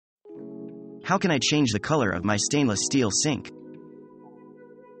How can I change the color of my stainless steel sink?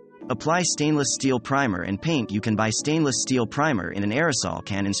 Apply stainless steel primer and paint. You can buy stainless steel primer in an aerosol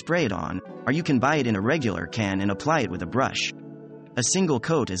can and spray it on, or you can buy it in a regular can and apply it with a brush. A single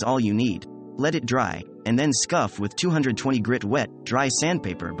coat is all you need. Let it dry, and then scuff with 220 grit wet, dry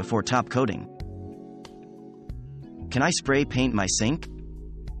sandpaper before top coating. Can I spray paint my sink?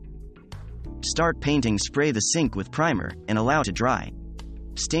 Start painting. Spray the sink with primer, and allow to dry.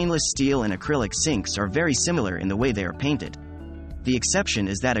 Stainless steel and acrylic sinks are very similar in the way they are painted. The exception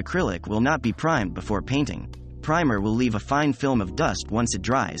is that acrylic will not be primed before painting. Primer will leave a fine film of dust once it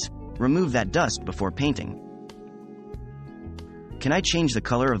dries. Remove that dust before painting. Can I change the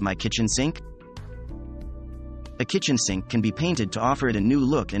color of my kitchen sink? A kitchen sink can be painted to offer it a new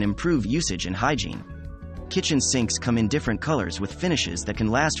look and improve usage and hygiene. Kitchen sinks come in different colors with finishes that can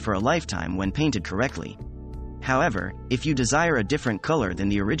last for a lifetime when painted correctly. However, if you desire a different color than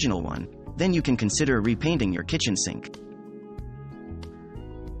the original one, then you can consider repainting your kitchen sink.